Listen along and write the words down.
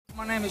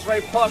My name is Ray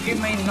Park. You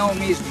may know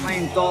me as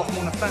playing Darth Maul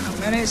in the Phantom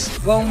Menace,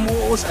 Clone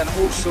Wars, and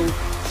also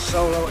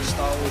Solo a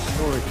Star Wars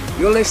Story.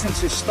 You're listening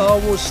to Star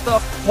Wars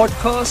Stuff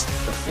Podcast.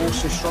 The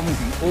Force is strong with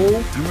you all.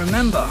 And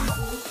remember,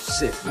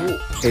 Sith Walk.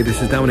 Hey,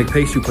 this is Dominic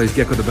Pace, who plays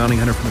Gekko the Bounty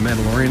Hunter from The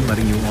Mandalorian,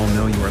 letting you all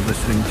know you are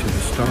listening to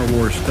the Star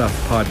Wars Stuff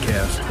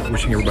Podcast.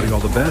 Wishing everybody all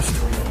the best,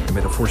 and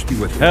may the Force be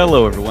with you.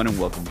 Hello, everyone, and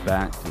welcome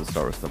back to the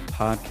Star Wars Stuff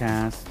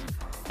Podcast.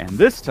 And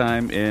this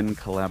time in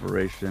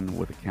collaboration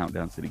with the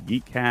Countdown City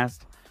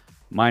Geekcast.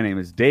 My name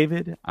is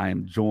David. I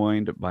am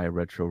joined by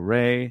Retro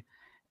Ray.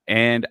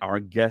 And our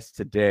guest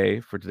today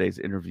for today's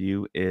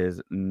interview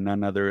is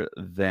none other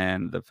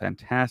than the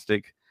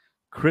fantastic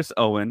Chris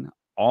Owen,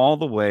 all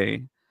the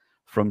way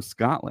from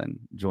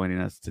Scotland, joining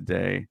us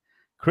today.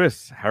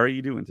 Chris, how are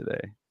you doing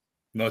today?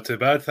 Not too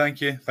bad,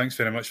 thank you. Thanks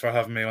very much for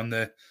having me on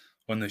the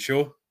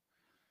show.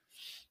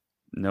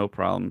 No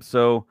problem.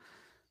 So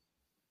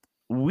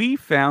we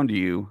found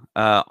you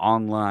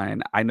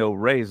online. I know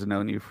Ray's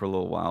known you for a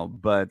little while,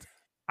 but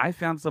I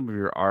found some of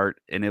your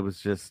art and it was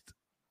just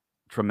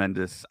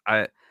tremendous.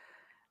 I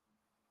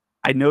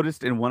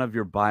noticed in one of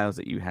your bios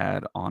that you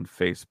had on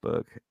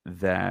Facebook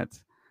that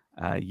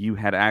you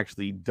had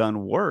actually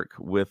done work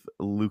with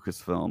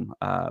Lucasfilm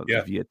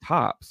via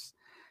Tops.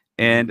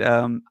 And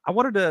I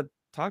wanted to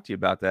talk to you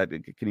about that.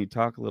 Can you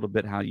talk a little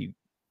bit how you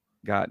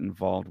got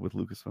involved with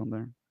Lucasfilm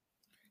there?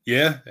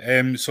 Yeah,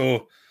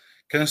 so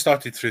kind of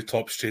started through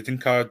Topps trading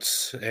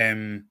cards,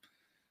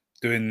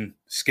 doing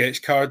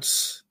sketch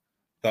cards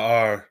that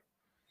are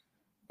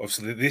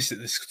obviously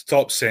this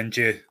Topps send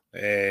you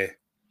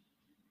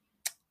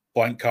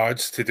blank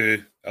cards to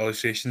do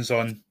illustrations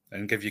on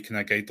and give you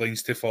kind of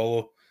guidelines to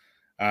follow,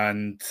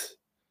 and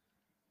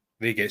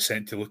they get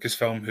sent to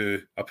Lucasfilm, who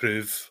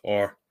approve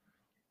or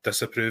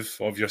disapprove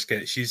of your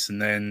sketches,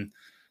 and then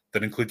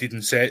they're included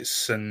in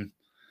sets and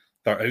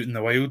they're out in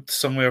the wild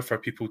somewhere for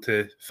people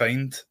to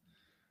find.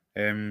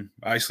 I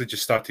actually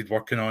just started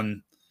working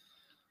on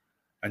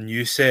a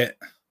new set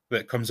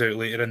that comes out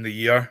later in the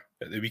year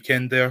at the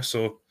weekend there,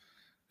 so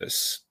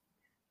it's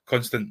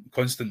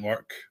constant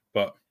work,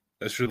 but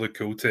it's really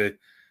cool to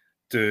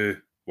do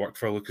work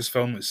for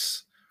Lucasfilm.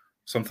 It's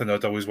something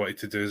I'd always wanted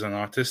to do as an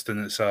artist,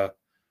 and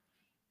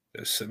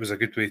it was a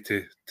good way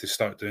to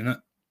start doing it.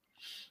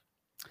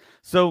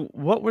 So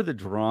what were the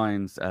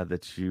drawings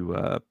that you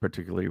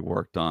particularly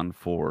worked on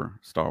for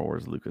Star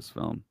Wars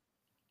Lucasfilm?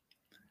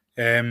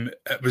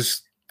 It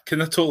was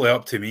kind of totally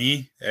up to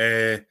me.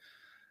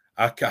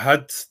 I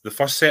had the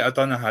first set I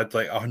done. I had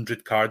like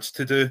 100 cards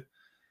to do,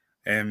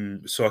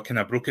 so I kind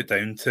of broke it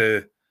down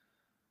to.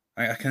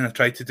 I kind of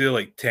tried to do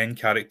like 10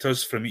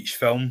 characters from each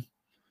film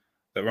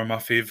that were my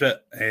favourite,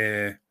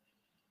 and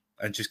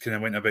just kind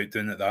of went about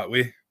doing it that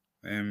way.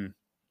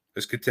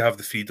 It's good to have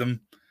the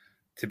freedom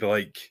to be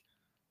like,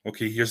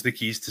 okay, here's the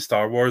keys to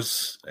Star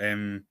Wars.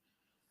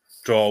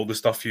 Draw all the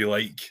stuff you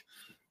like.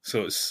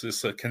 So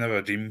it's like kind of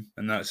a dream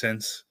in that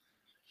sense.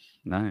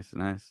 Nice.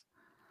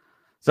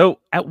 So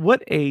at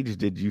what age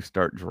did you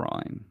start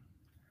drawing?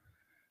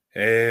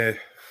 As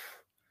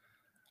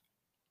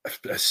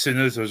soon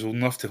as I was old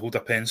enough to hold a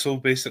pencil,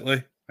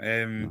 basically.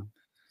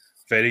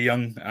 Very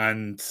young.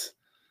 And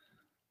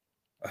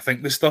I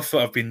think the stuff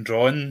that I've been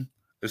drawing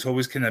has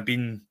always kind of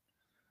been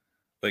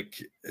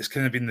like, it's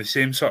kind of been the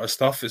same sort of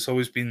stuff. It's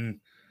always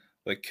been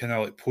like kind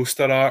of like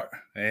poster art.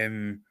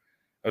 I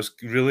was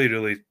really,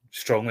 really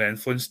strongly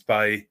influenced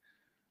by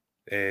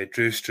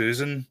Drew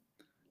Struzan,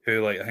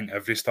 who like I think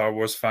every Star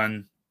Wars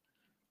fan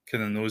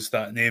kind of knows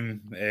that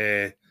name.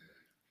 It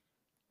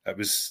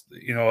was,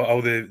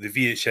 all the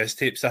VHS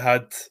tapes I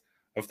had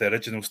of the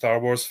original Star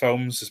Wars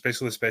films,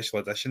 especially the special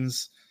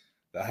editions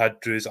that had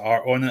Drew's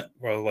art on it,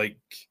 were like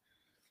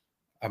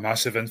a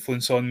massive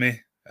influence on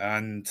me.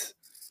 And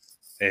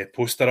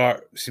poster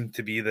art seemed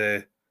to be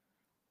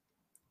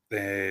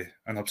an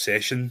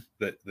obsession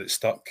that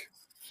stuck.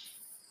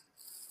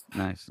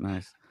 Nice.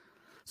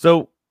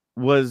 So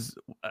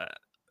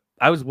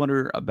I was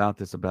wondering about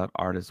this about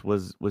artists.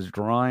 Was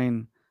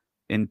drawing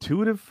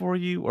intuitive for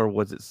you, or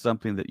was it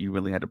something that you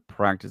really had to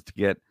practice to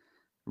get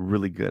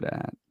really good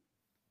at?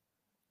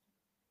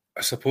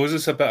 I suppose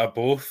it's a bit of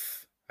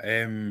both.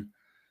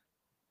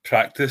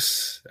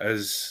 Practice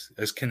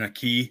is kind of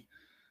key.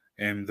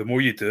 The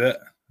more you do it,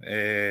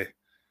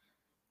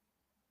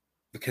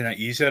 the kind of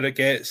easier it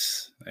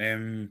gets.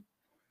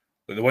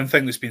 But the one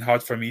thing that's been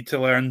hard for me to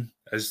learn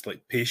is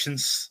like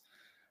patience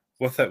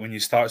with it. When you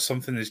start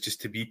something, is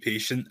just to be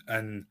patient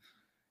and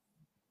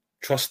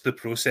trust the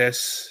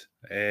process,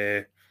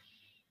 and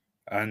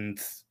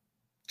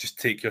just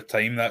take your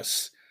time.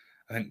 That's,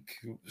 I think,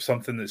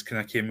 something that's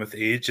kind of came with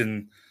age,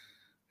 and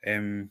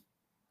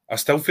I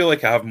still feel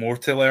like I have more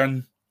to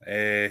learn.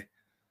 I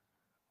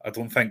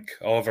don't think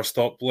I'll ever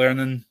stop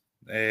learning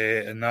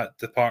in that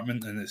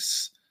department, and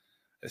it's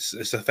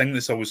a thing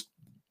that's always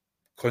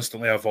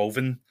constantly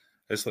evolving.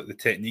 It's like the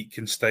technique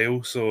and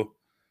style, so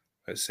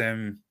it's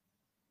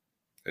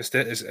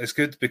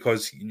good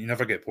because you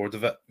never get bored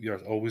of it.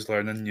 You're always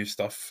learning new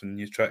stuff and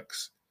new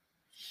tricks.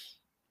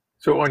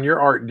 So on your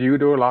art, do you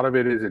do a lot of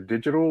it? Is it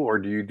digital, or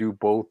do you do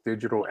both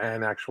digital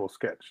and actual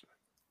sketch?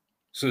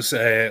 So it's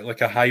like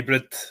a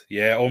hybrid.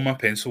 Yeah, all my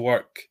pencil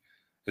work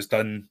is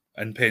done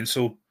in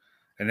pencil,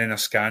 and then I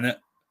scan it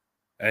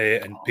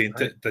and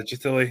paint Right. it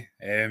digitally.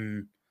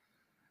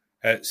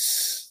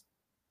 It's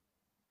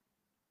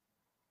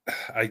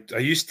I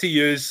used to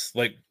use,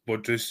 like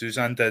what Drew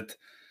Suzanne did,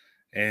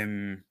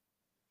 um,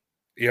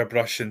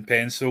 airbrush and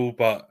pencil,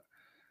 but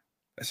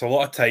it's a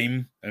lot of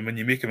time, and when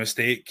you make a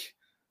mistake,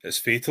 it's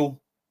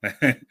fatal.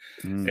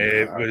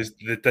 Yeah. Whereas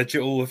the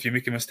digital, if you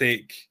make a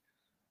mistake,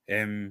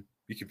 you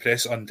can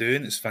press undo,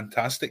 and it's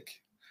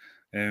fantastic.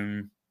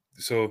 Um,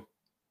 so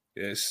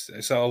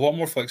it's a lot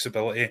more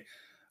flexibility,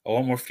 a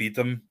lot more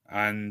freedom,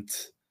 and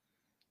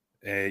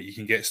you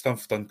can get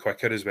stuff done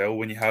quicker as well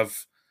when you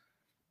have,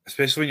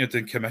 especially when you're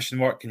doing commission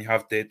work and you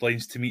have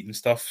deadlines to meet and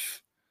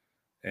stuff.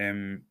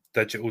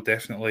 Digital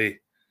definitely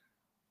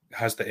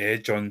has the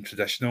edge on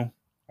traditional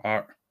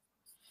art.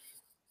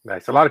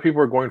 Nice. A lot of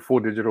people are going full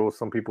digital.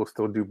 Some people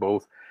still do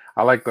both.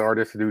 I like the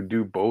artists who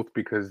do both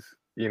because,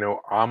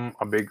 I'm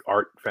a big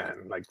art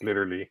fan. Like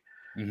literally,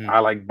 Hmm. I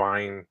like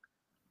buying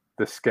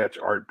the sketch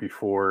art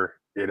before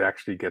it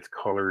actually gets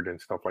colored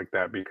and stuff like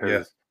that Yeah,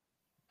 because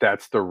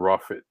that's the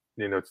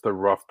it's the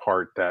rough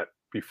part that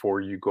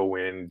before you go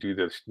in, do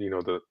this,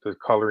 the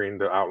coloring,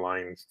 the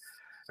outlines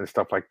and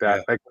stuff like yeah,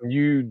 that. Like when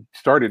you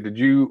started,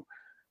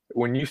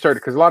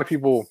 because a lot of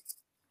people,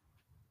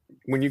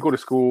 when you go to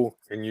school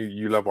and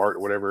you love art or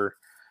whatever,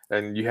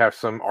 and you have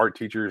some art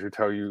teachers who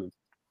tell you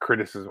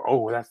criticism,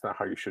 oh, that's not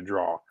how you should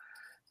draw.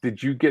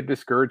 Did you get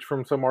discouraged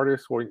from some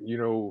artists, or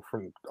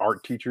from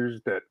art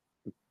teachers that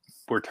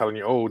were telling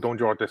you, oh, don't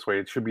draw it this way,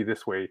 it should be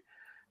this way?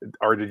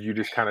 Or did you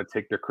just kind of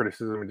take their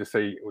criticism and just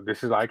say, well,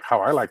 this is like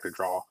how I like to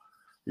draw,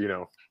 you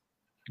know?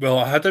 well,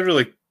 I had a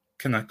really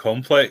kind of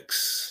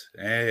complex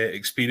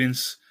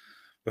experience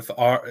with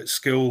art at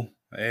school.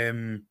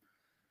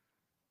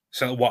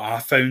 So what I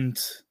found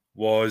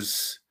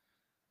was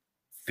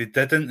they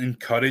didn't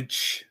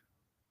encourage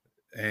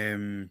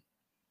um,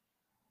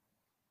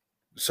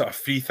 sort of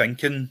free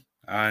thinking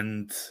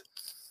and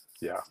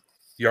Yeah.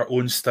 your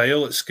own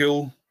style at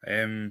school.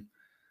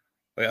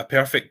 Like a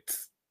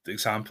perfect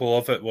example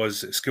of it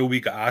was at school we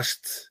got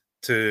asked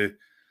to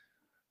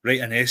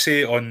write an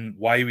essay on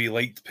why we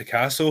liked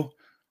Picasso,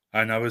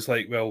 and I was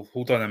like, well,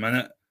 hold on a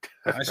minute,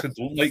 I actually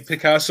don't like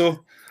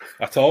Picasso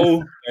at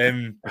all.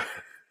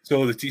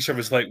 So the teacher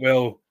was like,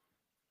 well,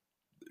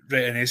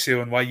 write an essay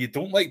on why you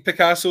don't like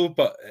Picasso,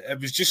 but it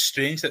was just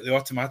strange that they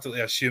automatically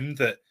assumed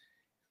that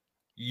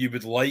you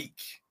would like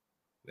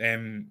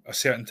a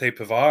certain type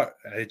of art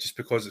just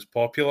because it's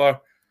popular,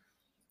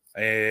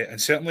 and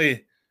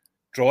certainly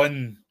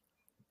drawing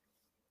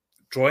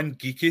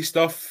geeky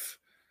stuff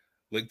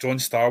like drawing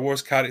Star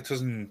Wars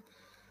characters, and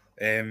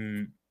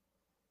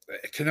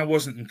it kind of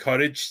wasn't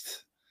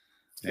encouraged.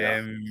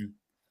 Yeah.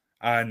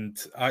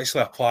 And I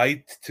actually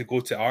applied to go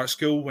to art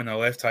school when I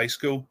left high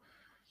school,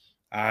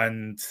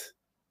 and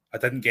I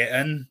didn't get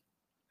in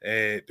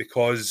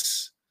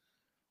because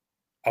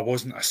I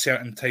wasn't a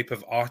certain type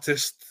of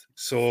artist.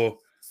 So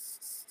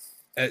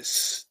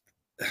it's,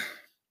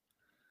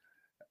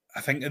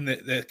 I think, in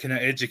the kind of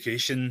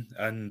education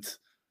and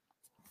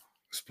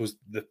I suppose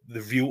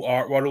the real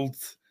art world,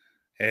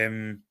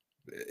 um,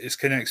 it's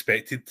kind of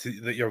expected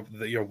that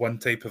you're one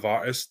type of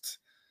artist,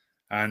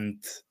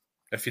 and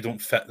if you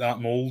don't fit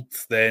that mold,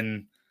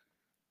 then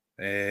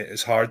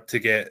it's hard to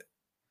get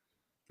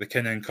the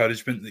kind of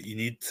encouragement that you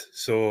need.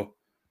 So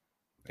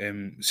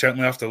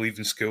certainly after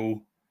leaving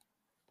school,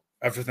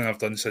 everything I've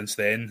done since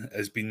then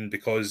has been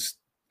because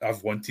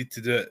I've wanted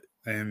to do it.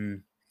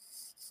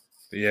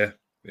 But yeah,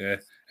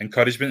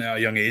 encouragement at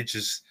a young age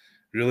is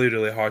really,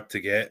 really hard to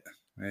get.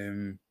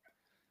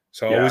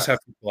 So I always Yeah. have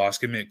people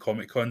asking me at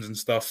Comic Cons and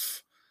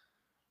stuff,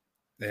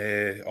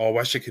 oh, I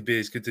wish I could be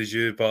as good as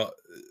you, but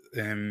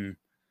um,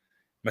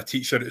 my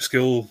teacher at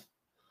school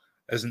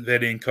isn't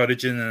very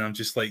encouraging, and I'm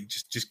just like,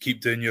 just keep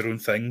doing your own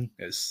thing.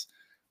 It's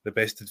the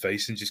best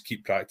advice, and just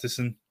keep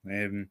practicing,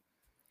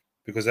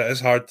 because it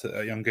is hard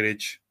at a younger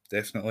age,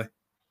 definitely.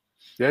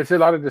 Yeah, it's a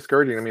lot of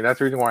discouraging. I mean, that's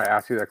the reason why I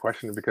asked you that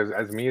question, because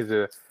as me as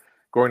a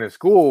going to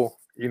school,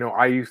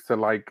 I used to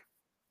like,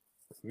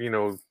 you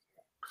know,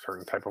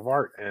 certain type of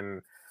art,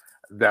 and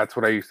that's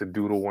what I used to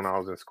doodle when I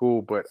was in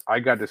school. But I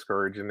got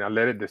discouraged, and I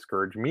let it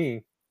discourage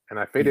me, and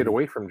I faded Hmm.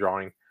 away from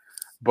drawing.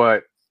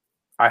 But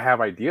I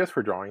have ideas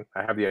for drawing.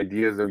 I have the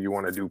ideas that you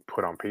want to do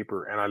put on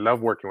paper, and I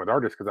love working with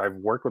artists because I've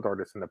worked with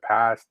artists in the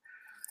past,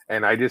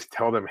 and I just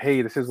tell them,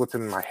 hey, this is what's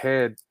in my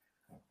head,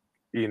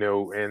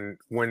 and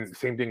when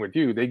same thing with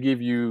you, they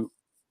give you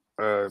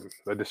a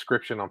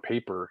description on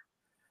paper,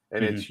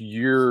 and Hmm. it's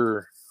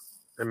your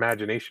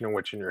imagination and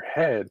what's in your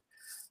head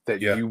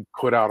that Yeah, you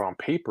put out on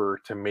paper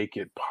to make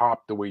it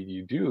pop the way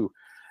you do.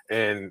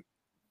 And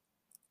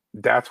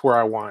that's where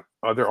I want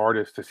other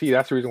artists to see.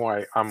 That's the reason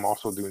why I'm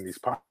also doing these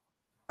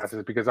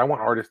podcasts, because I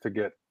want artists to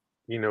get,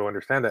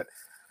 understand that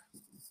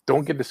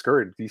don't get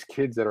discouraged. These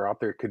kids that are out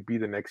there could be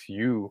the next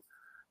you,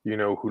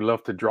 who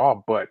love to draw,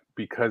 but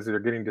because they're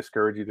getting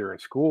discouraged either in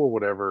school or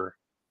whatever,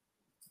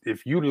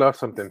 if you love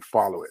something,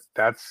 follow it.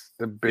 That's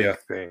the big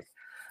thing,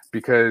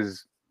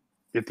 because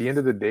at the end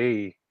of the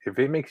day, if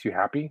it makes you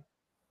happy,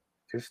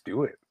 just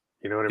do it.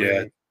 You know what I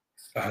mean?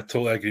 I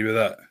totally agree with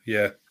that.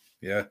 Yeah.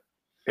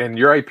 And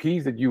your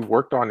IPs that you've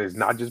worked on has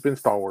not just been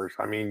Star Wars.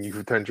 I mean,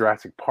 you've done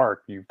Jurassic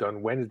Park, you've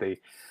done Wednesday.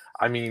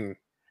 I mean,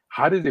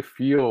 how does it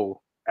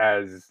feel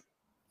as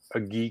a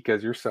geek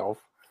as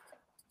yourself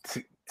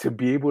to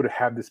be able to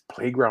have this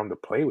playground to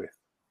play with?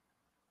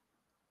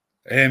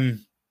 It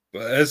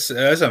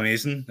is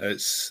amazing.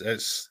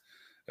 It's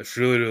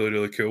really, really,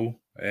 really cool.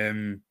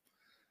 And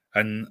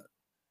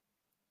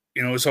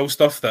you know, it's all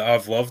stuff that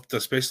I've loved,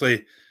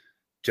 especially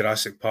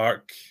Jurassic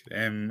Park.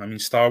 I mean,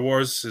 Star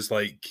Wars is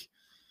like,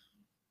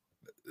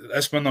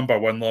 that's my number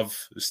one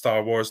love,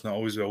 Star Wars, and it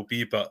always will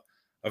be. But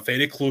a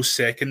very close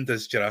second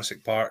is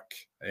Jurassic Park.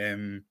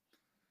 And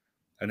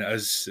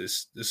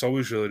it's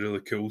always really,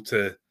 really cool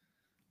to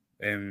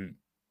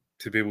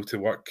be able to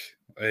work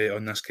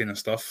on this kind of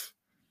stuff.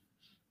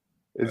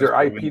 Is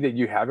there IP that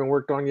you haven't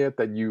worked on yet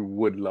that you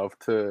would love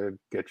to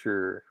get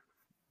your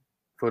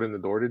foot in the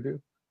door to do?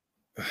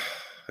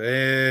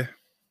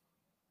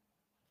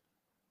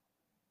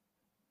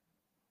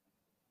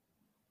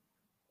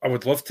 I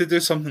would love to do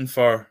something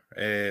for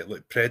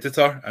like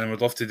Predator, and I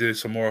would love to do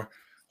some more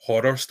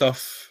horror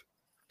stuff.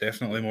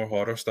 Definitely more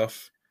horror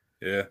stuff.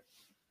 Yeah.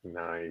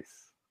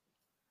 Nice.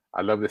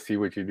 I'd love to see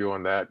what you do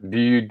on that.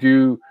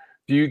 Do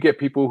you get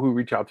people who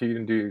reach out to you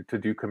and do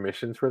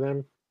commissions for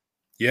them?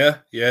 Yeah,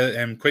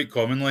 quite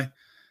commonly.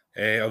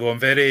 Although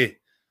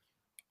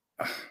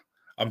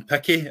I'm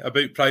picky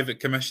about private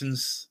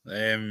commissions.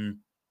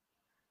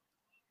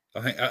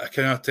 I think I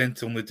kind of tend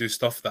to only do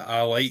stuff that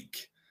I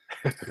like,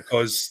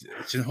 because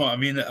do you know what I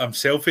mean? I'm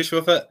selfish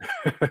with it.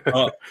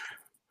 But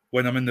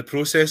when I'm in the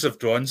process of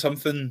drawing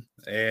something,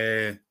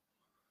 it's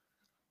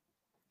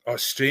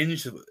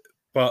strange.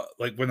 But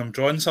like when I'm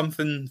drawing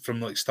something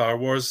from like Star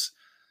Wars,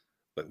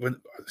 like when,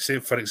 say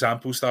for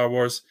example, Star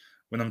Wars,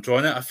 when I'm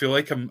drawing it, I feel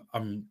like I'm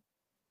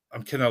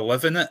kind of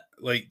living it,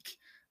 like,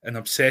 and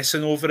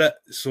obsessing over it.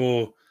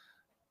 So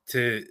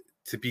to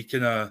be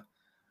kind of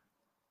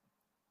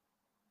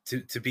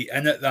to be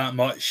in it that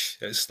much,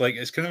 it's like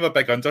it's kind of a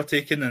big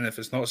undertaking, and if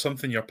it's not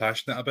something you're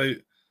passionate about,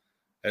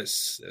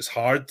 it's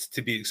hard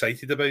to be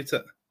excited about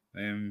it.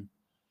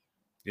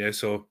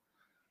 So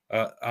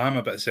I'm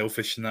a bit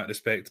selfish in that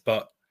respect,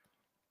 but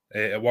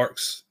it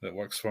works. It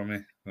works for me.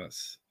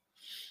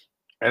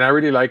 And I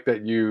really like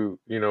that you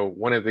know,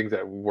 one of the things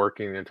that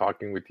working and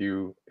talking with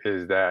you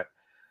is that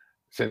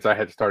since I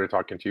had started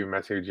talking to you,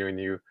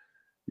 messaging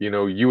you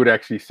know, you would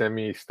actually send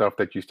me stuff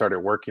that you started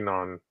working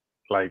on,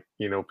 like,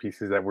 you know,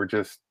 pieces that were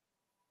just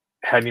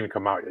hadn't even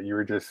come out yet. You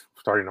were just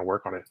starting to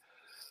work on it.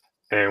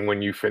 And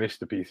when you finished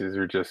the pieces,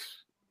 they're just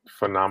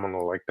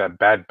phenomenal. Like that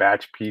Bad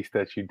Batch piece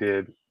that you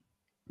did,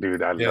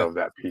 dude, I love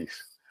that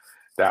piece.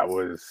 That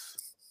was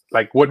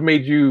like, what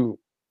made you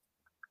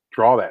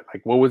draw that?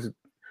 Like,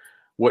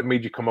 what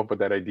made you come up with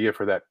that idea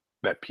for that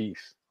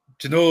piece?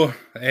 Do you know,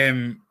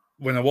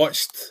 when I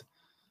watched,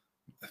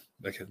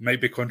 like, it might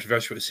be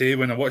controversial to say,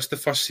 when I watched the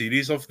first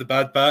series of The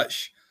Bad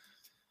Batch,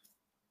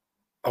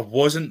 I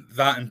wasn't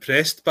that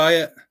impressed by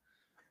it.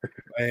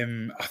 I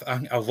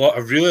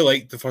really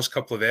liked the first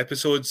couple of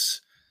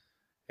episodes,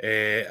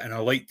 and I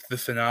liked the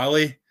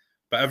finale,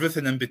 but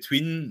everything in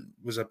between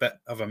was a bit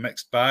of a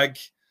mixed bag.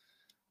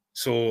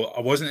 So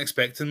I wasn't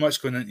expecting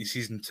much going into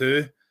season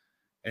 2,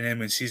 and then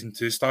when season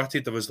 2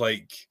 started, I was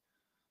like,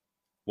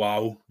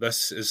 wow,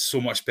 this is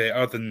so much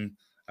better than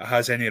it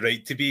has any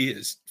right to be.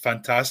 It's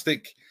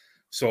fantastic.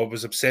 So I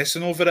was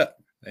obsessing over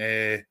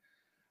it.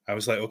 I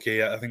was like,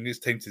 okay, I think it's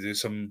time to do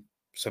some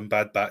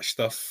Bad Batch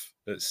stuff.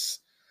 It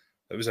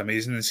was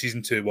amazing, and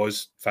season 2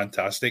 was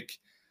fantastic.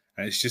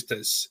 And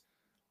it's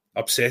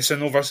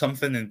obsessing over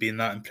something and being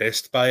that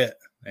impressed by it.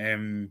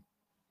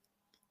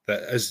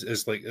 That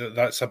is like,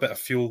 that's a bit of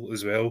fuel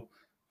as well.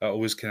 That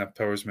always kind of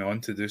powers me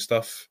on to do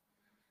stuff.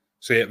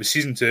 So yeah, it was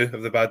season 2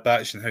 of The Bad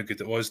Batch and how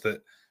good it was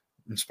that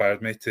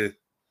inspired me to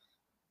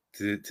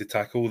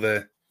tackle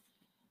that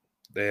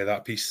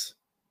piece.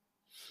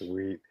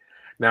 Sweet.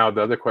 Now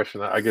the other question,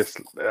 I guess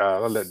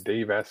I'll let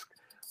Dave ask.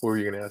 What were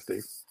you going to ask,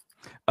 Dave?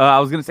 I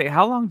was going to say,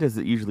 how long does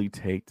it usually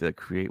take to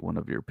create one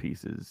of your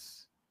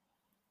pieces?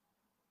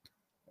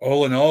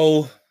 All in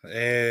all,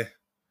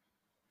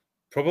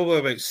 probably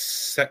about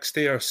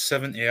 60 or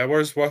 70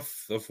 hours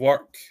worth of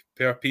work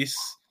per piece.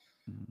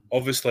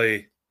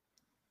 Obviously,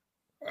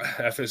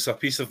 if it's a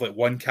piece of like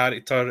one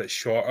character, it's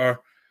shorter.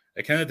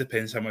 It kind of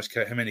depends how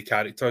many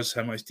characters,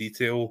 how much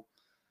detail.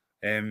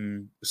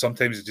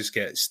 Sometimes you just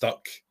get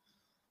stuck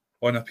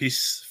on a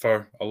piece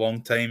for a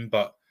long time,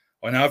 but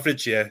on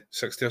average,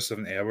 60 or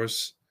 70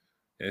 hours.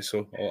 Yeah,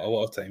 so a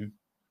lot of time.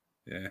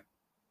 Yeah.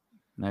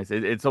 Nice.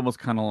 It's almost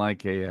kind of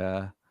like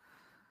a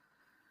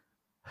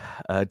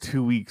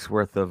 2 weeks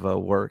worth of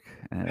work,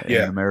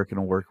 an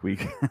American work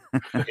week.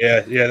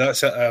 yeah,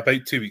 that's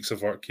about 2 weeks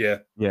of work. Yeah,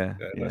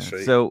 that's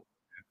right.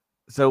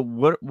 So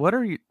what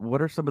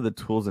are some of the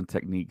tools and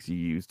techniques you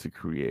use to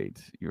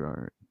create your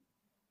art?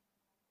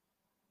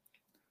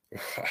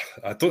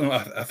 I don't know.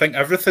 I think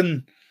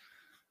everything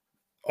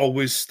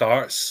always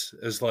starts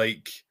as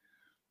like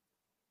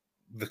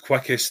the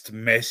quickest,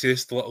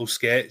 messiest little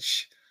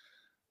sketch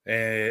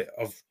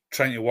of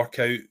trying to work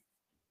out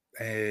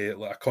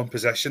like a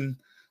composition,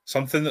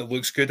 something that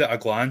looks good at a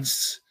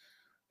glance.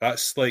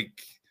 That's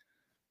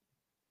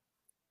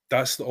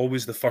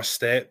always the first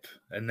step,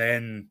 and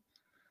then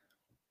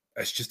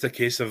it's just a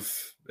case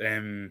of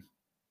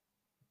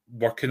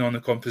working on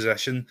the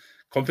composition.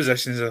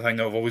 Composition is a thing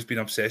I've always been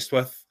obsessed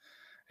with.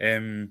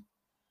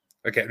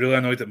 I get really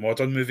annoyed at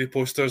modern movie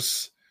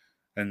posters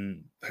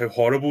and how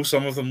horrible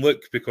some of them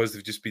look because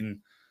they've just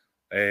been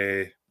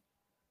kind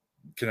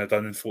of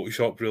done in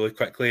Photoshop really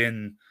quickly,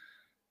 and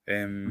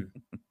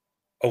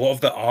a lot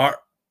of the art,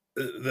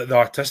 the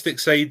artistic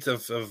side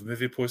of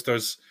movie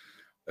posters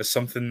is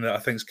something that I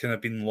think's kind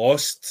of been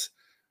lost.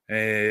 I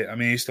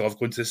mean, I used to love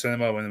going to the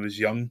cinema when I was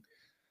young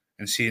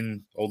and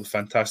seeing all the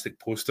fantastic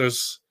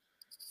posters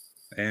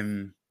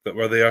that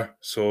were there.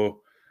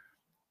 So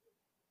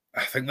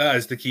I think that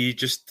is the key.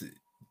 Just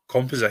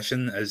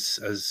composition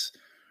is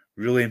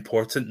really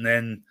important. And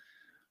then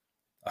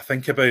I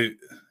think about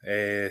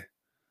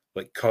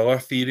like color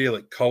theory,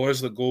 like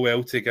colors that go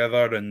well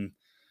together, and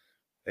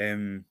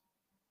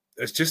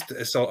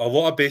it's a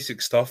lot of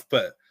basic stuff,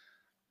 but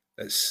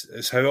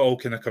it's how it all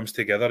kind of comes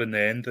together in the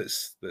end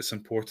that's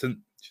important.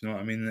 Do you know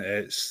what I mean?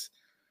 It's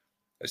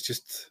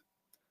just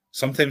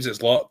sometimes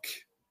it's luck,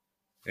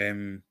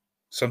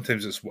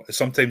 sometimes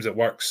it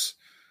works,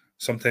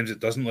 sometimes it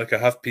doesn't. Like I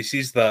have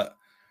pieces that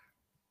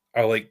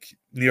are like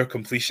near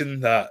completion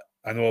that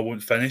I know I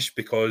won't finish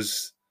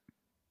because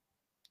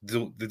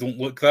they don't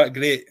look that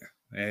great.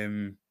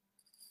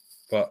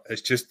 But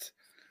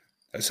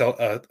it's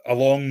a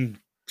long,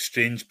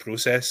 strange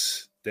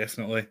process,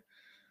 definitely,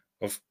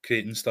 of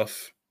creating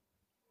stuff.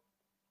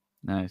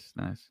 Nice.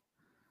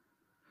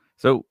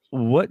 So,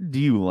 what do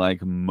you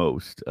like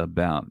most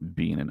about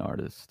being an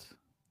artist?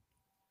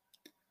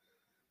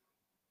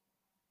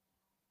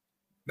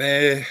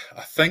 I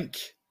think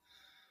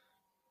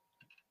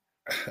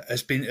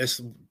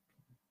it's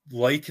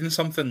liking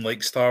something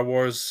like Star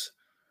Wars,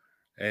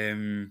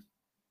 or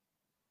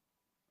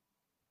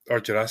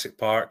Jurassic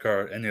Park,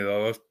 or any of the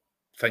other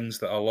things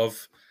that I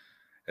love.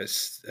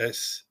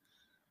 It's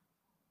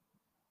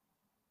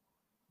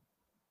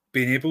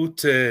being able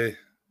to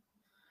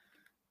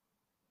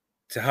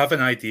have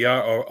an idea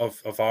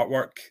of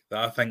artwork that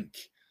I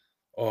think,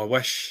 oh, I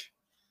wish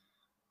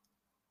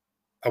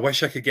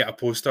I could get a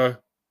poster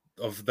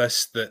of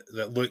this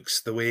that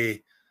looks the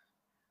way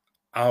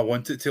I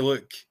want it to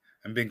look,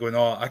 and being going,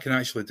 oh, I can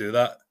actually do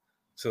that.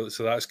 So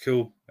that's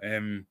cool.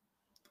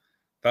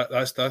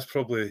 That's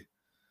probably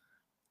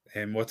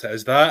what it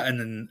is. That,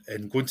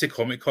 and going to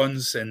Comic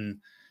Cons and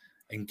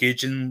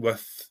engaging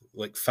with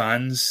like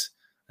fans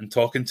and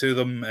talking to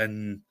them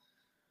and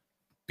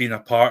being a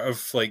part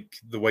of like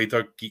the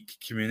wider geek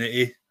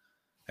community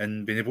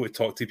and being able to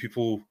talk to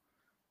people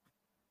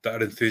that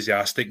are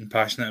enthusiastic and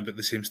passionate about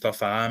the same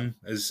stuff I am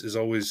is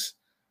always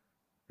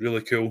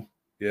really cool.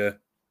 Yeah.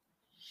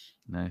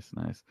 Nice.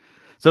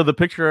 So the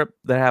picture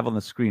that I have on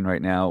the screen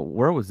right now,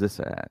 where was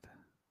this at?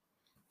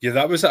 Yeah,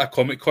 that was at a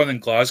Comic Con in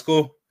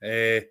Glasgow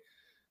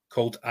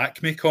called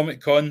Acme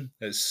Comic Con.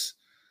 It's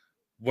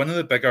one of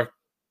the bigger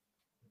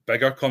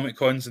Comic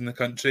Cons in the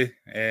country.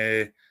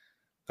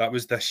 That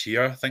was this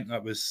year. I think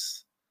that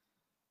was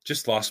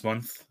just last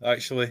month,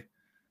 actually.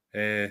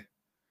 Yeah,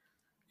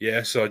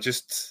 so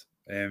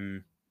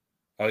I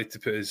like to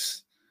put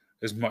as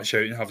much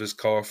out and have as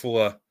colourful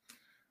a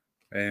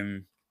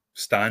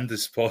stand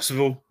as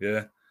possible.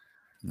 Yeah.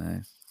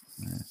 Nice.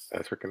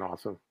 That's freaking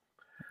awesome.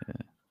 Yeah.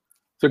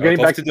 So getting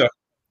back to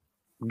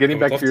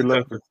your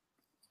love.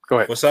 Go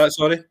ahead. What's that?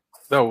 Sorry.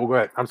 No, we'll go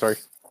ahead. I'm sorry.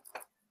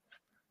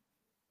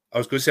 I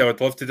was going to say I would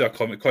love to do a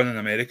Comic Con in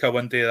America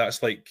one day. That's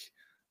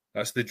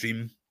the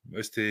dream,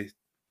 was to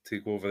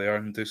go over there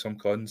and do some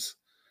cons.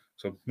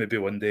 So maybe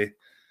one day.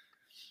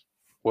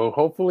 Well,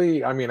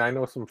 hopefully. I mean, I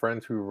know some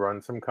friends who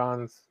run some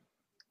cons.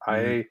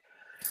 I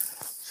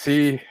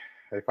see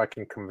if I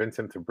can convince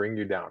him to bring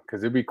you down,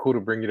 because it'd be cool to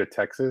bring you to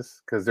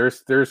Texas. Because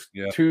there's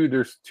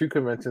two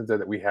conventions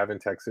that we have in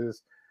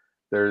Texas.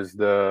 There's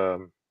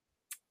the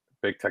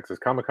Big Texas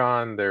Comic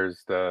Con.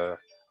 There's of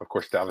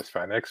course, Dallas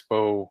Fan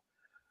Expo.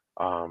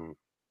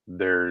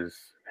 There's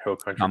Hill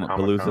Country Comic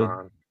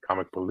Con,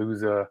 Comic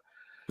Palooza.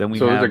 Then we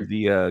have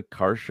the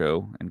car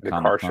show and the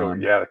car show.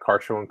 Yeah, the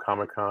car show and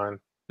Comic Con.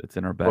 It's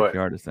in our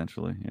backyard,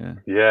 essentially. Yeah.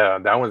 Yeah,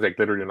 that one's like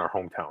literally in our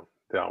hometown.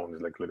 That one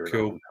is like literally in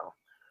our hometown.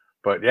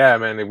 But yeah,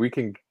 man, if we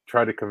can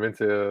try to convince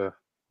them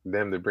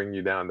to bring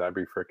you down, that'd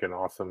be freaking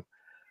awesome.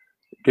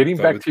 Getting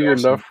back to your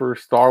love for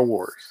Star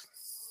Wars.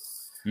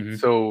 Mm-hmm.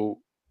 So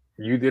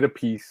you did a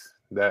piece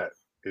that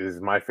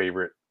is my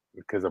favorite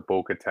because of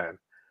Bo-Katan.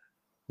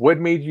 What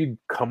made you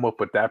come up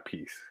with that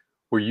piece?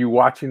 Were you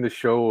watching the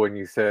show and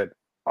you said,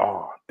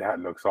 oh, that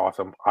looks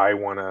awesome, I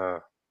want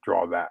to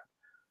draw that?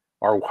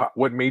 Or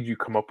what made you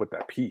come up with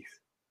that piece?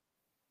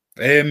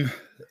 It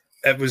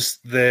was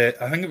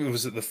I think it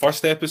was the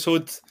first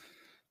episode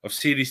of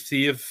Series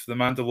 3 of The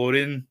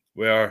Mandalorian,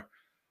 where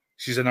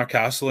she's in her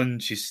castle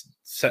and she's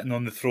sitting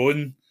on the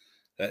throne.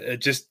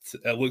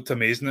 It looked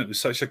amazing. It was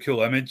such a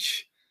cool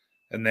image,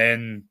 and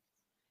then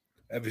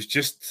it was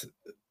just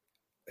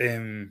what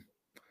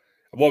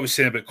I was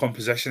saying about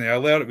composition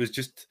earlier. It was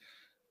just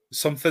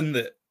something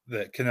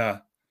that kind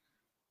of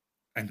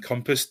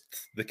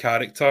encompassed the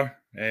character.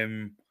 I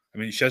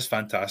mean, she's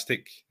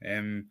fantastic.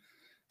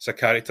 It's a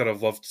character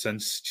I've loved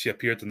since she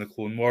appeared in the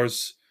Clone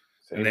Wars,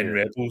 and then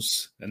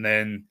Rebels, and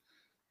then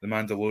the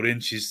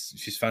Mandalorian.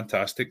 She's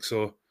fantastic.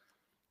 So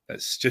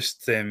it's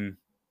just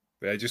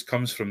it just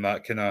comes from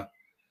that kind of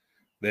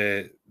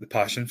the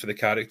passion for the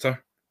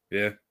character.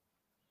 Yeah.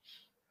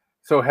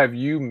 So have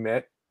you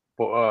met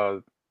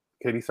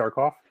Katie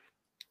Sarkoff?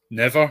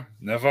 Never.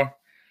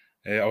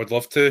 I would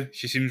love to.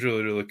 She seems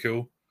really, really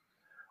cool.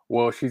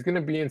 Well, she's going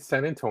to be in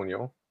San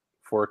Antonio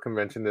for a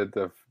convention,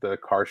 the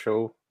car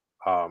show.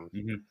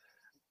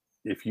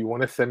 If you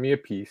want to send me a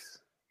piece,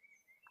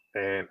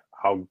 and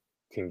I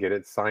can get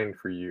it signed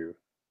for you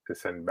to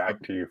send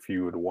back to you if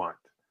you would want.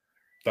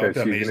 Because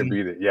she's going to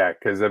be there. Yeah,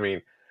 because I mean,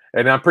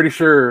 and I'm pretty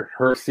sure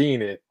her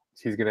seeing it,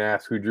 she's going to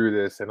ask who drew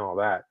this and all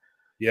that.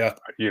 Yeah.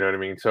 You know what I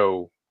mean?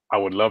 So I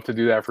would love to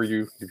do that for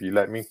you if you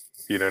let me.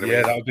 You know what I mean?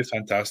 Yeah, that would be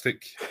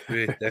fantastic.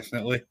 Yeah,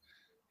 definitely.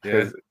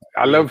 Yeah.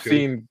 I love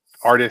seeing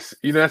artists.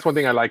 You know, that's one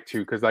thing I like too,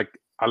 because like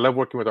I love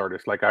working with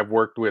artists. Like I've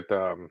worked with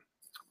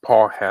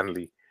Paul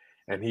Hanley,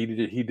 and he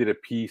did a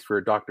piece for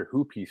a Doctor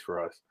Who piece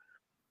for us.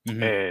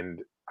 And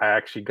I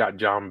actually got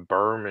John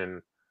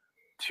Berman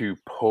to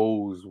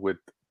pose with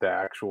the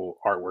actual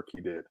artwork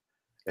he did.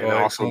 And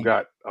I also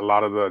got a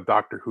lot of the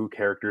Doctor Who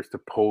characters to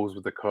pose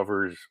with the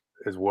covers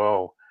as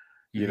well,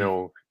 you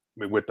know,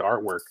 with the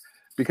artwork.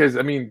 Because,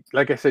 I mean,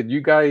 like I said,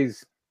 you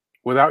guys,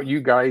 without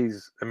you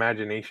guys'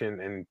 imagination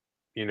and,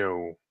 you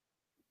know,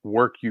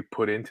 work you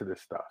put into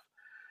this stuff,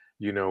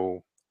 you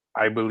know,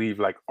 I believe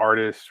like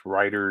artists,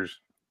 writers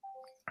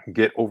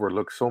get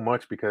overlooked so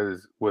much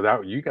because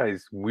without you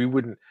guys, we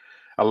wouldn't.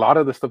 A lot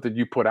of the stuff that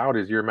you put out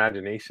is your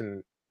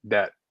imagination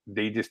that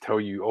they just tell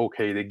you,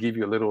 okay, they give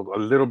you a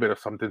little bit of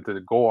something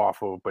to go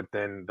off of, but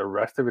then the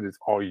rest of it is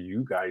all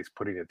you guys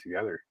putting it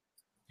together.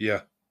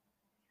 Yeah.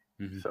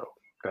 So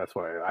that's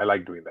why I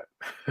like doing that.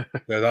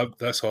 Yeah,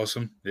 that's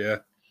awesome. Yeah.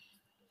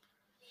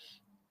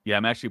 Yeah,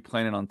 I'm actually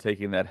planning on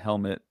taking that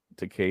helmet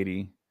to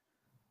Katie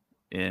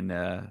in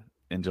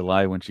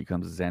July when she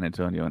comes to San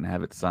Antonio and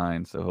have it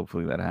signed. So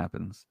hopefully that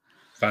happens.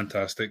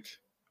 Fantastic.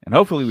 And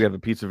hopefully we have a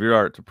piece of your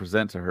art to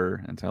present to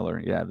her and tell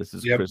her, yeah, this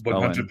is Chris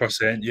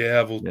 100%. Yeah,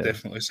 I will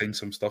definitely send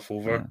some stuff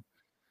over.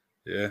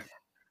 Yeah.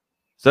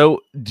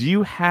 So do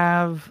you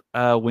have,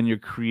 when you're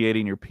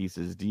creating your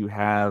pieces, do you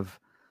have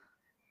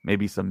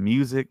maybe some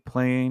music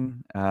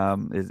playing?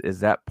 Is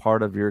that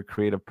part of your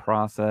creative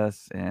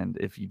process? And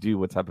if you do,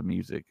 what type of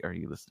music are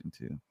you listening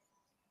to?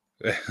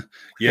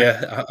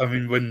 Yeah, I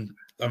mean, when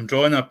I'm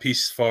drawing a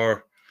piece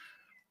for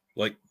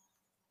like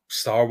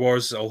Star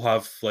Wars, I'll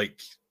have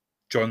like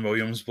John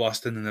Williams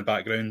blasting in the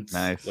background.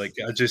 Nice. Like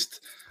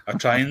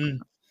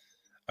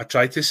I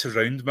try to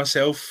surround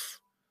myself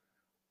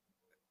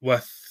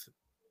with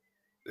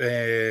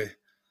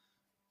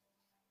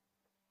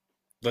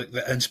like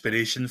the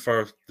inspiration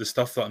for the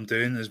stuff that I'm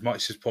doing as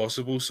much as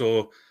possible.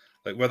 So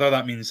like whether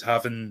that means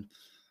having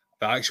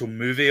the actual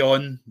movie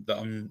on that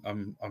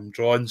I'm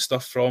drawing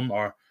stuff from,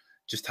 or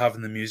just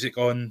having the music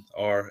on,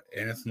 or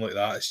anything like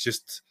that, it's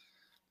just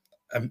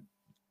I'm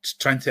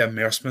trying to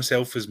immerse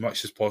myself as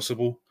much as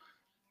possible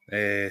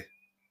in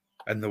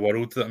the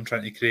world that I'm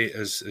trying to create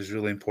is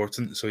really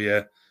important. So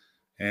yeah,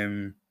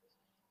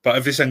 but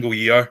every single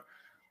year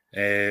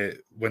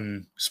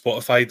when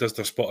Spotify does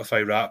their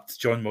Spotify Wrapped,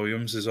 John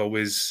Williams is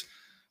always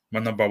my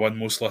number one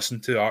most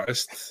listened to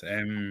artist.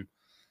 I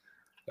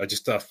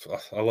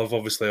love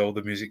obviously all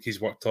the music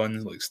he's worked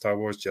on, like Star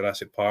Wars,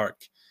 Jurassic Park,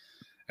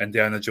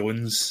 Indiana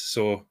Jones.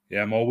 So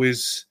yeah, I'm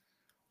always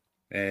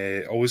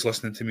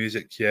listening to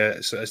music. Yeah,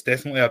 it's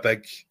definitely a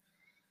big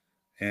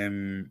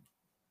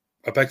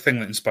thing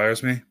that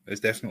inspires me.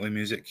 It's definitely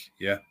music.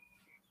 Yeah.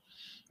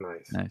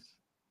 Nice.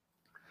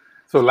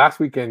 So last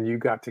weekend you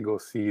got to go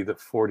see the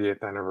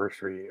 40th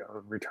anniversary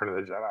of Return of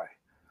the Jedi.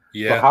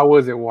 Yeah. So how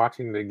was it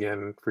watching it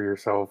again for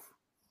yourself,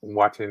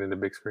 watching it in the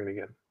big screen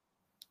again?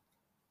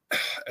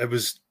 It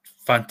was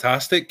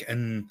fantastic,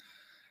 and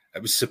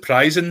it was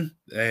surprising.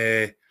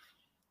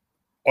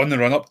 On the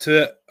run up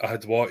to it, I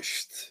had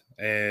watched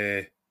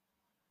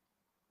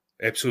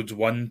episodes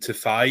 1 to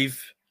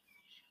 5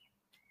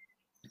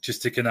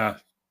 just to kind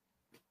of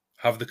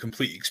have the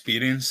complete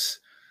experience.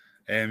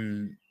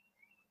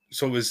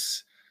 So it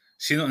was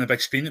seeing it on the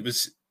big screen. It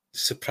was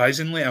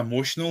surprisingly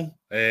emotional.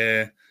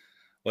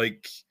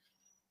 Like,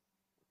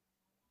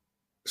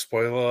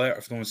 spoiler alert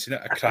if no one's seen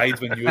it, I cried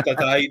when Yoda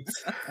died.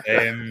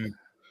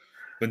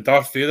 When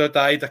Darth Vader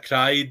died, I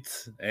cried.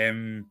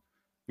 When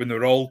they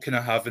were all kind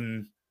of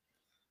having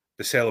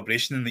the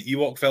celebration in the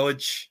Ewok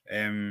village,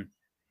 I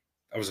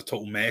was a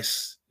total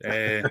mess.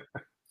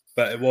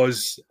 But it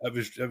was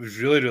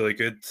really, really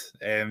good.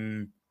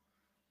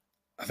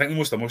 I think the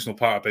most emotional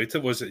part about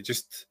it was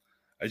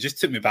I it just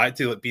took me back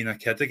to like being a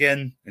kid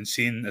again and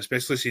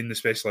especially seeing the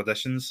special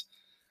editions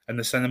in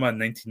the cinema in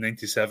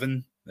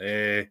 1997.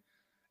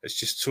 It's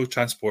just so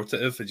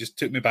transportative. It just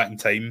took me back in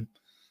time,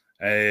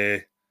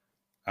 and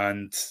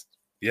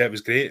yeah, it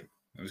was great.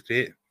 It was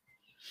great.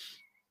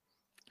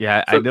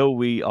 Yeah, I know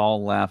we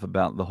all laugh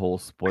about the whole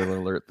spoiler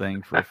alert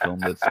thing for a film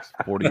that's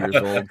 40 years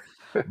old,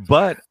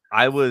 but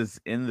I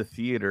was in the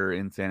theater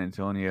in San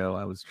Antonio.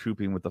 I was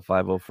trooping with the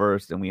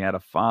 501st, and we had a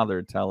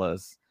father tell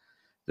us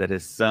that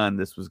his son,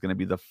 this was going to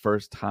be the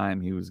first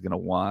time he was going to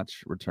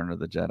watch Return of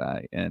the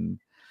Jedi, and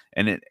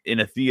in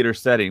a theater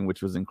setting,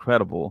 which was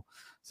incredible.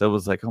 So it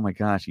was like, oh my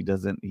gosh,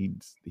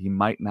 he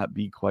might not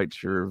be quite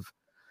sure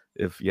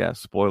if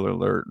spoiler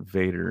alert,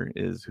 Vader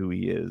is who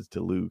he is to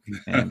Luke.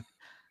 And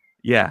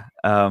yeah,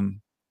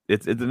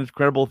 it's an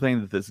incredible thing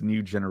that this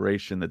new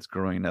generation that's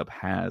growing up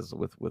has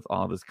with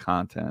all this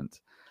content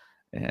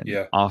and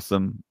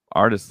awesome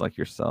artists like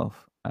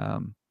yourself.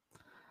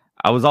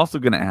 I was also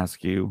going to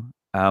ask you,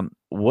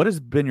 what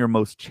has been your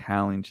most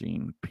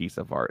challenging piece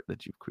of art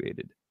that you've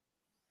created?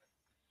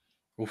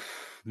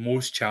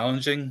 Most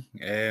challenging,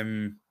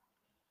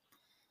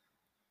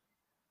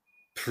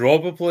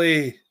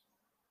 probably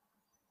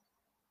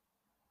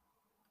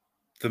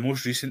the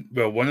most recent.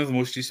 Well, one of the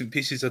most recent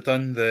pieces I've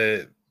done,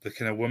 the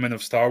kind of Women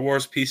of Star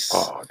Wars piece.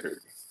 Oh,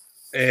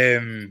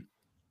 dude.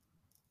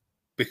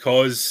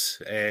 Because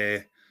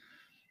I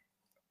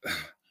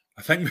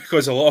think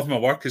because a lot of my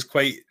work is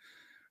quite,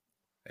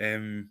 I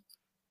don't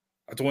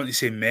want to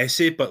say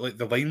messy, but like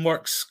the line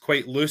work's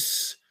quite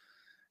loose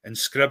and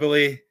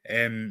scribbly.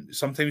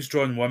 Sometimes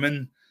drawing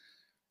women,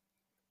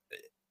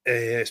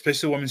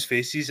 especially women's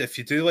faces, if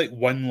you do like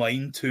one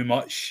line too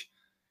much,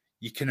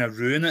 you kind of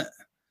ruin it.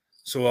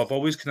 So I've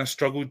always kind of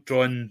struggled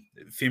drawing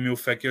female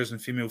figures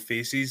and female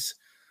faces.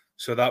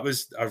 So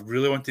I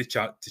really wanted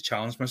to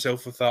challenge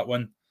myself with that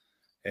one.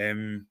 But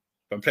I'm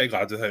pretty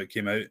glad with how it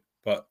came out.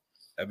 But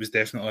it was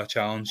definitely a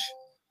challenge.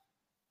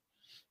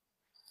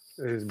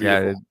 It is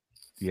beautiful.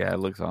 Yeah, it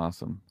looks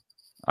awesome.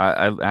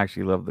 I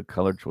actually love the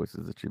color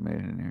choices that you made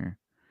in here.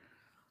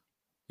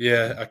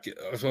 Yeah,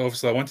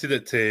 obviously I wanted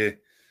it to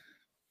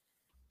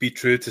be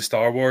true to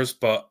Star Wars,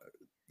 but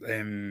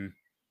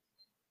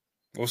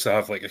also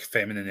have like a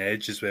feminine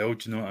edge as well.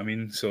 Do you know what I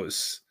mean? So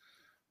it's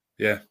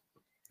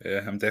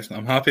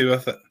I'm happy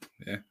with it.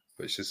 Yeah,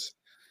 which is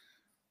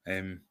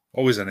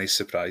always a nice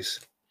surprise.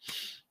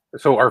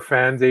 So are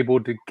fans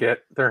able to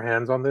get their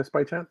hands on this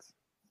by chance?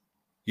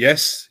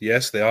 Yes,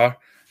 they are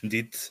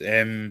indeed.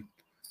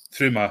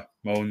 Through my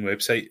own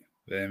website,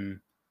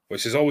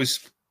 which is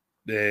always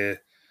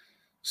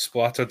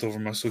splattered over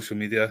my social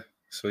media.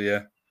 So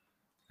yeah.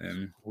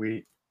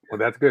 Well,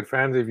 that's good,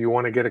 fans. If you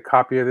want to get a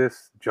copy of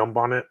this, jump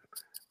on it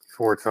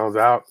before it sells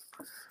out,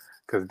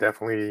 because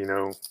definitely,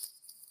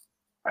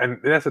 and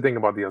that's the thing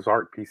about these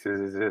art pieces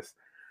is this.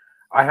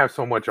 I have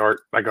so much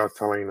art. Like I was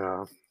telling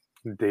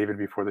David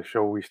before the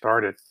show we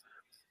started,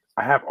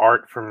 I have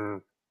art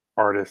from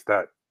artists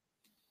that,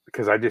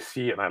 because I just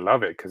see it and I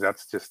love it because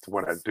that's just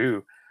what I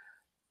do.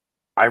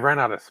 I ran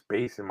out of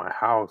space in my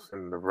house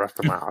and the rest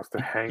of my house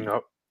to hang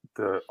up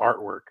the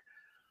artwork.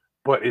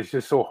 But it's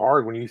just so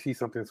hard when you see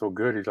something so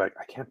good. It's like,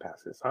 I can't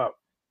pass this up.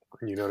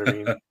 You know what I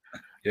mean?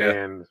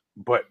 Yeah.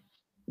 But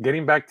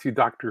getting back to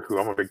Doctor Who,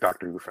 I'm a big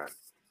Doctor Who fan.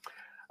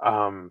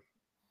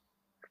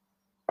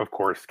 Of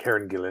course,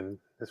 Karen Gillan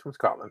is from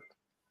Scotland.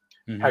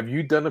 Mm-hmm. Have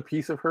you done a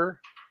piece of her?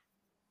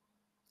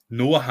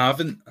 No, I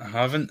haven't.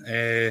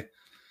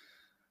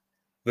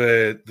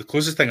 The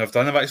closest thing I've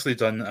done, I've actually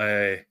done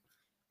a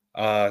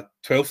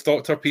 12th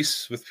Doctor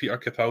piece with Peter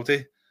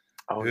Capaldi,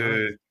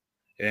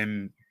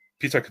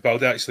 Peter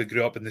Capaldi actually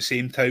grew up in the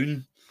same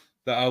town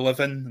that I live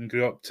in and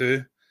grew up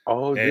too.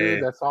 Oh,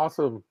 dude, that's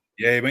awesome.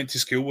 Yeah, he went to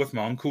school with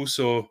my uncle,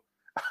 so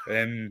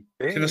kind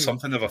of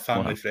something of a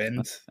family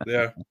friend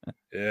there.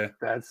 Yeah,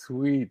 that's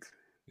sweet.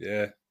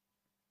 Yeah,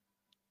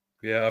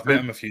 I've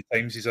met him a few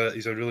times. He's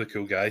a really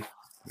cool guy.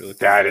 Really cool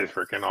that guy. Is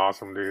freaking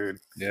awesome, dude.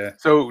 Yeah.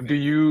 So do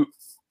you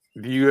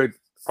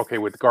okay,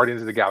 with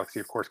Guardians of the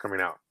Galaxy, of course,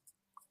 coming out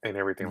and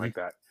everything like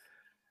that,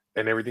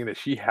 and everything that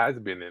she has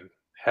been in,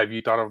 have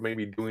you thought of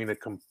maybe doing a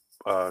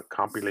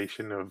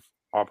compilation of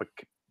all the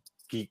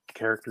geek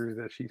characters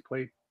that she's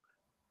played?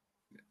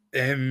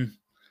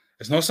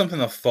 It's not something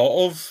I've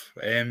thought of,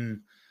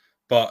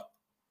 but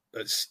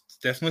it's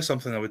definitely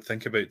something I would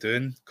think about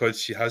doing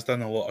because she has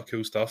done a lot of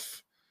cool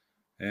stuff.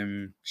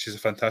 She's a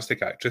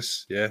fantastic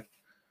actress. Yeah,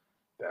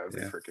 that would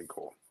be freaking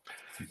cool.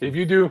 If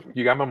you do,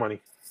 you got my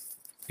money.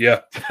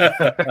 Yeah.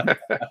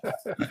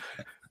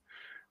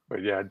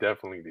 But yeah,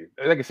 definitely, dude.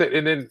 Like I said,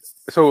 and then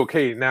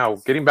okay, now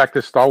getting back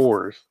to Star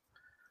Wars,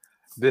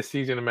 this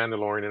season of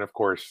Mandalorian, and of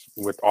course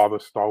with all the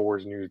Star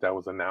Wars news that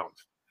was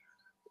announced,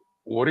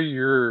 what are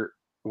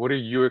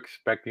you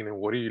expecting and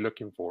what are you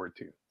looking forward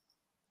to?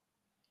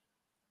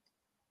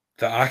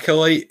 The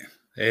Acolyte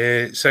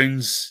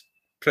sounds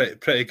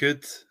pretty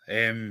good.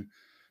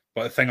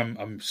 But the thing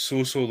I'm so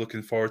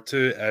looking forward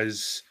to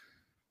is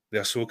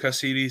the Ahsoka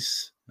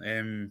series.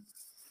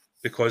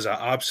 Because I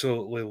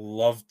absolutely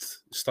loved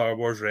Star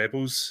Wars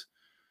Rebels.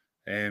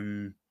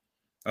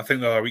 I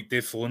think the other week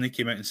Dave Filoni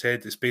came out and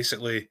said it's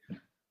basically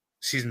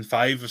season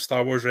 5 of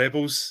Star Wars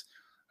Rebels,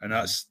 and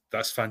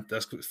that's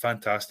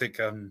fantastic.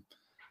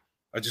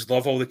 I just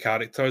love all the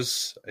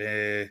characters.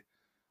 I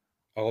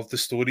love the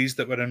stories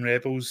that were in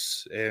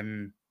Rebels.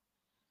 It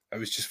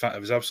was just it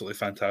was absolutely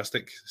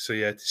fantastic. So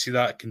yeah, to see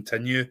that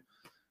continue,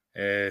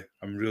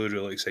 I'm really,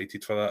 really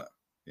excited for that.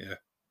 Yeah.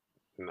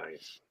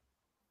 Nice.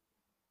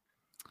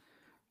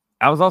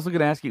 I was also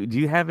going to ask you, do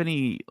you have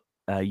any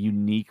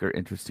unique or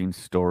interesting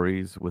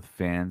stories with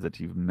fans that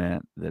you've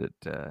met that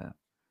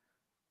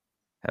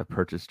have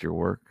purchased your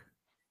work?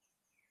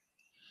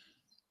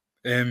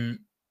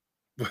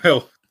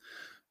 Well,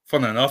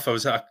 fun enough, I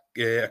was at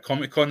a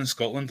Comic-Con in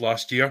Scotland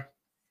last year.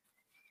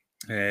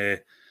 In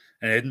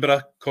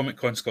Edinburgh,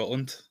 Comic-Con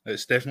Scotland.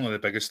 It's definitely the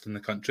biggest in the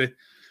country.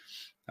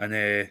 And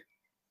I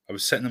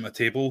was sitting at my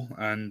table,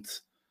 and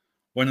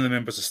one of the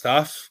members of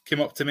staff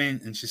came up to me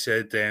and she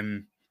said,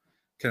 can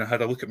I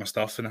had a look at my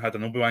stuff, and I had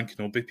an Obi-Wan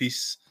Kenobi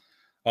piece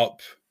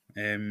up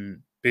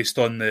based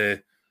on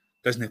the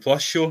Disney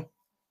Plus show.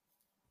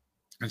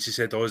 And she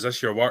said, "Oh, is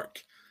this your work?"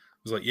 I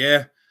was like,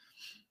 "Yeah."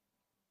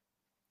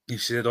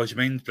 And she said, "Oh, do you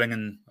mind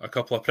bringing a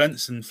couple of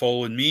prints and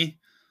following me?"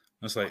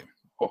 I was like,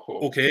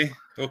 okay.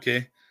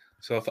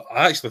 So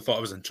I actually thought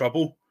I was in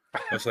trouble.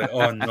 I was like,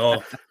 oh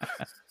no.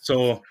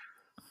 So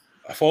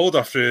I followed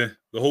her through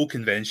the whole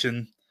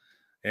convention,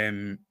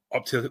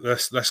 up to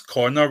this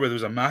corner where there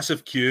was a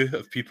massive queue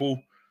of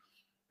people.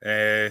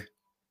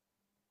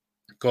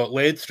 Got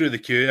led through the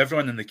queue.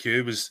 Everyone in the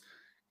queue was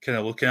kind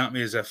of looking at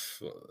me as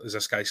if, is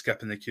this guy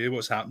skipping the queue?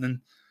 What's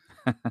happening?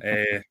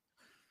 Kind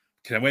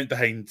of went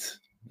behind,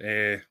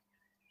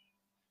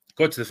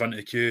 got to the front of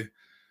the queue,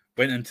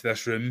 went into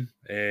this room,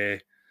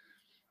 and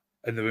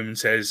the woman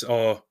says,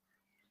 "Oh,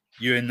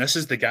 Ewan, this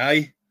is the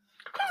guy."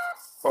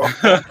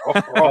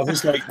 I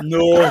was like,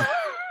 "No,"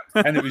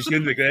 and it was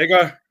Ewan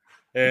McGregor,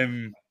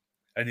 and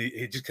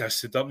he just kind of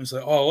stood up and was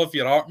like, "Oh, I love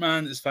your art,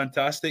 man. It's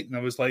fantastic." And I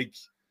was like,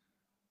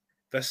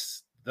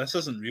 "This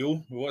isn't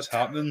real. What's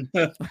happening?"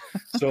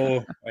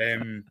 So,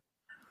 Ewan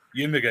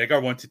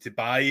McGregor wanted to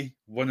buy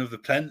one of the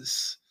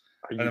prints,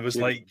 and I was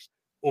like,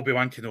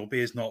 "Obi-Wan Kenobi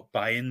is not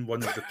buying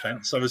one of the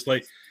prints." I was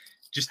like,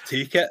 "Just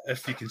take it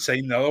if you can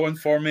sign the other one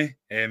for me."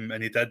 And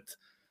he did.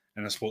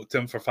 And I spoke to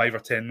him for 5 or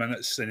 10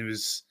 minutes, and he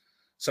was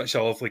such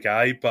a lovely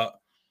guy. But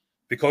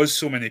because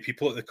so many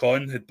people at the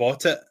con had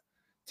bought it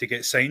to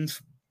get signed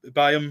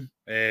by him,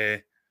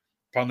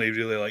 apparently he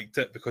really liked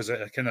it because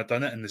I kind of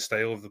done it in the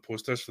style of the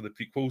posters for the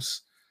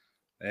prequels.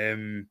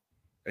 And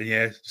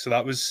yeah, so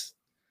that was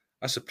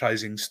a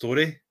surprising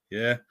story.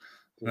 Yeah.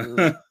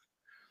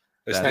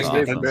 It's That's just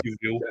awesome.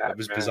 real. It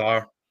was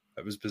bizarre.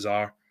 It was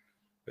bizarre.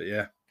 But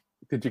yeah.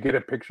 Did you get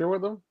a picture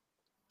with him?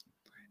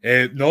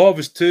 No, I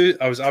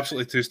was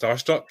absolutely too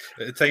starstruck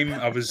at the time.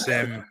 I was,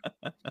 and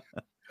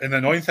the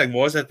annoying thing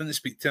was I didn't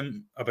speak to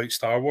him about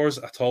Star Wars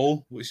at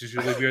all, which is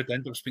really weird. I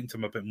ended up speaking to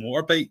him about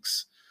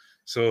motorbikes.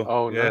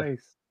 So,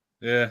 Nice.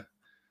 Yeah.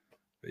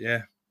 But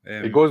yeah.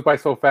 It goes by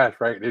so fast,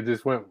 right? It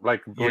just went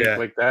like blink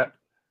like that.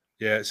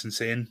 Yeah, it's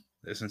insane.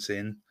 It's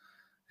insane.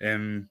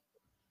 It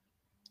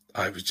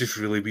was just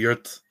really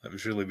weird. It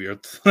was really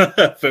weird.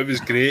 But it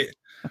was great.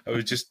 I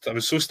was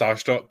so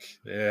starstruck.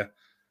 Yeah.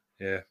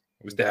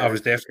 I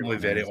was definitely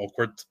very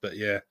awkward, but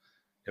yeah,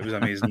 it was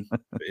amazing.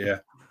 But yeah.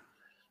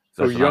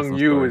 So young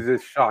you was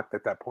just shocked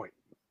at that point.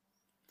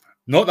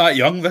 Not that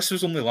young. This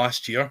was only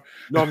last year.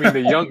 No, I mean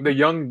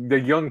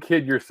the young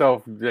kid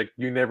yourself. Like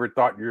you never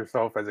thought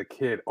yourself as a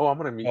kid. Oh, I'm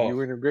gonna meet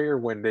you in McGregor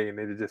one day, and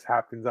it just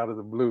happens out of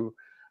the blue.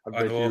 I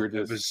know, you were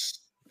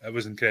just. It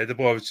was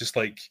incredible. I was just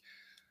like,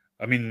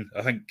 I mean,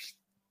 I think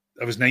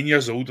I was 9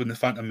 years old when the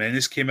Phantom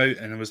Menace came out,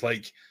 and I was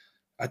like,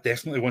 I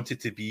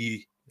wanted to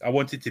be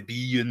Ewan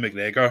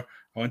McGregor.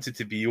 I wanted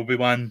to be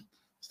Obi-Wan.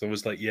 So I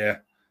was like, yeah,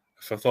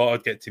 if I thought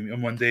I'd get to meet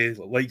him one day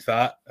like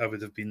that, I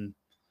would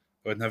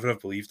never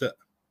have believed it.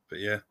 But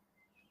yeah.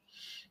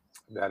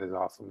 That is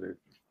awesome, dude.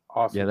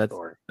 Awesome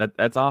story.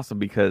 That's awesome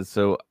because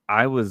so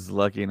I was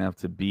lucky enough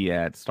to be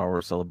at Star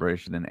Wars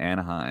Celebration in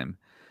Anaheim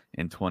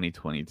in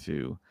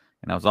 2022.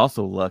 And I was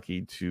also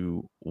lucky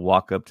to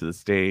walk up to the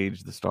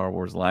stage, the Star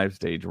Wars live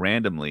stage,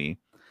 randomly.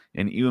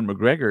 And Ewan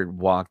McGregor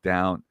walked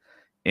out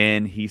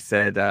and he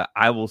said,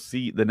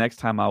 the next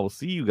time I will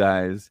see you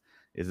guys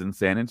is in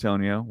San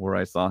Antonio, where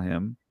I saw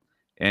him.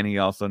 And he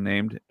also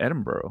named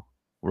Edinburgh,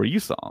 where you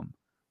saw him.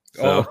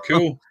 So,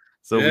 cool.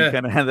 So we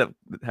kind of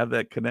have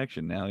that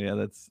connection now. Yeah,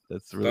 that's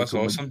really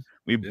cool. Awesome.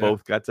 We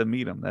both got to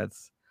meet him.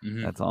 That's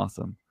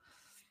awesome.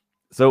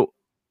 So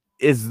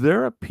is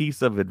there a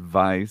piece of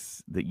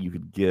advice that you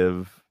could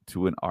give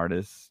to an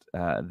artist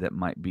that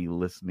might be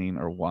listening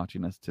or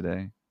watching us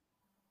today?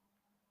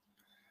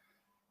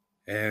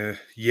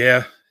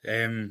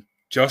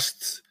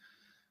 Just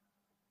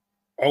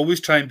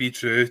always try and be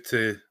true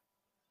to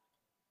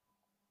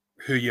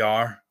who you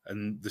are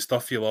and the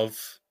stuff you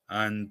love,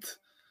 and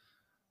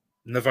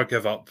never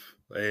give up.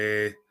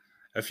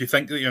 If you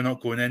think that you're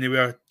not going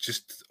anywhere,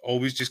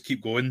 always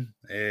keep going,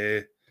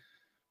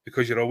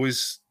 because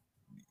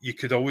you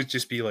could always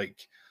just be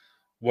like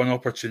one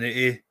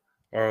opportunity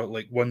or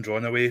like one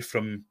drawn away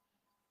from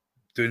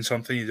doing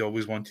something you'd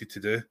always wanted to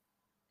do.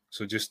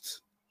 So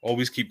just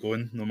always keep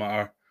going, no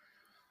matter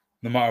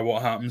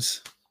what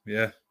happens.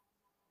 Yeah,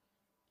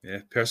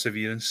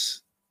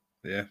 perseverance.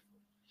 Yeah,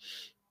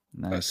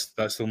 Nice.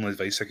 that's the only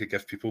advice I could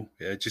give people.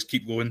 Yeah, just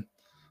keep going,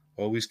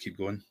 always keep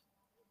going.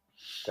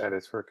 That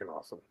is freaking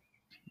awesome.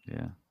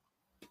 Yeah.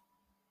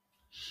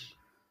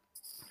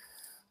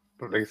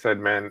 But like I said,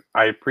 man,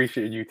 I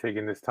appreciate you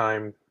taking this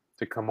time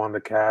to come on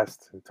the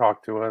cast and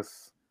talk to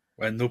us.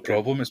 Well, no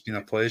problem. It's been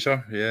a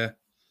pleasure. Yeah.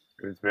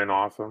 It's been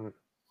awesome.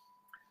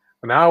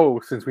 Now,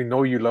 since we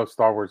know you love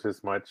Star Wars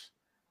this much,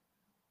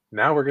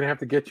 now we're gonna have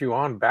to get you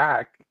on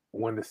back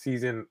when the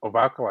season of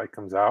Alkali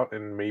comes out,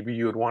 and maybe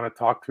you would want to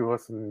talk to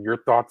us and your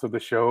thoughts of the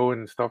show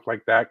and stuff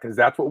like that, because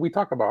that's what we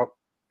talk about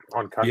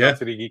on Countdown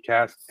City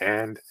Geekcast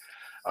and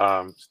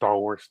Star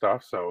Wars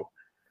stuff. So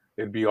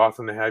it'd be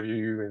awesome to have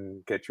you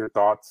and get your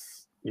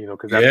thoughts,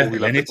 because that's what we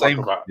love to talk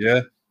about.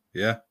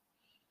 Yeah,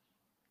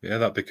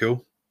 that'd be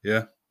cool.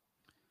 Yeah,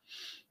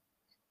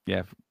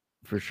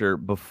 for sure.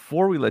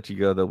 Before we let you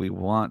go, though, we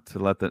want to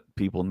let the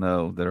people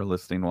know that are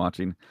listening,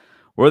 watching,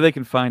 where they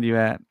can find you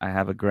at. I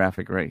have a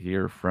graphic right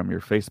here from your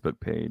Facebook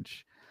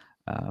page,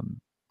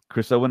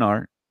 Chris Owen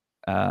Art,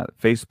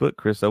 Facebook,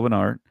 Chris Owen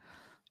Art,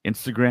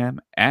 Instagram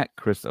at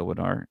Chris Owen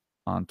Art,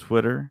 on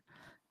Twitter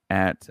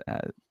at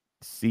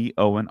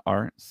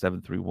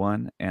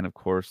COwenArt731, and of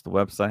course the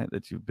website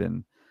that you've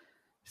been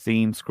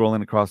seeing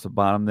scrolling across the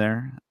bottom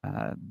there,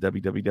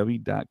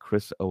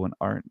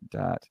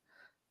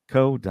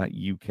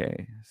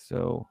 www.chrisowenart.co.uk.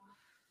 So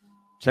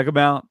check him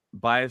out,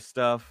 buy his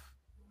stuff.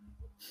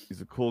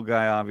 He's a cool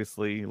guy,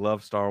 obviously.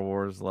 Love Star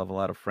Wars, love a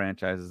lot of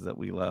franchises that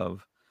we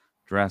love.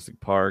 Jurassic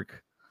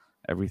Park,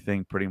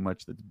 everything pretty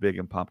much that's big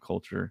in pop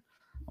culture.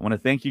 I want to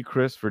thank you,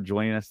 Chris, for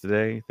joining us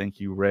today. Thank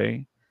you,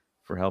 Ray,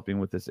 for helping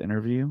with this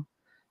interview.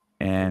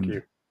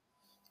 And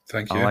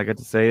thank you. All I got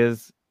to say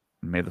is,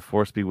 may the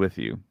Force be with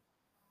you.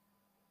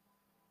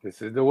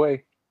 This is the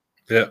way.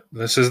 Yeah,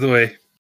 this is the way.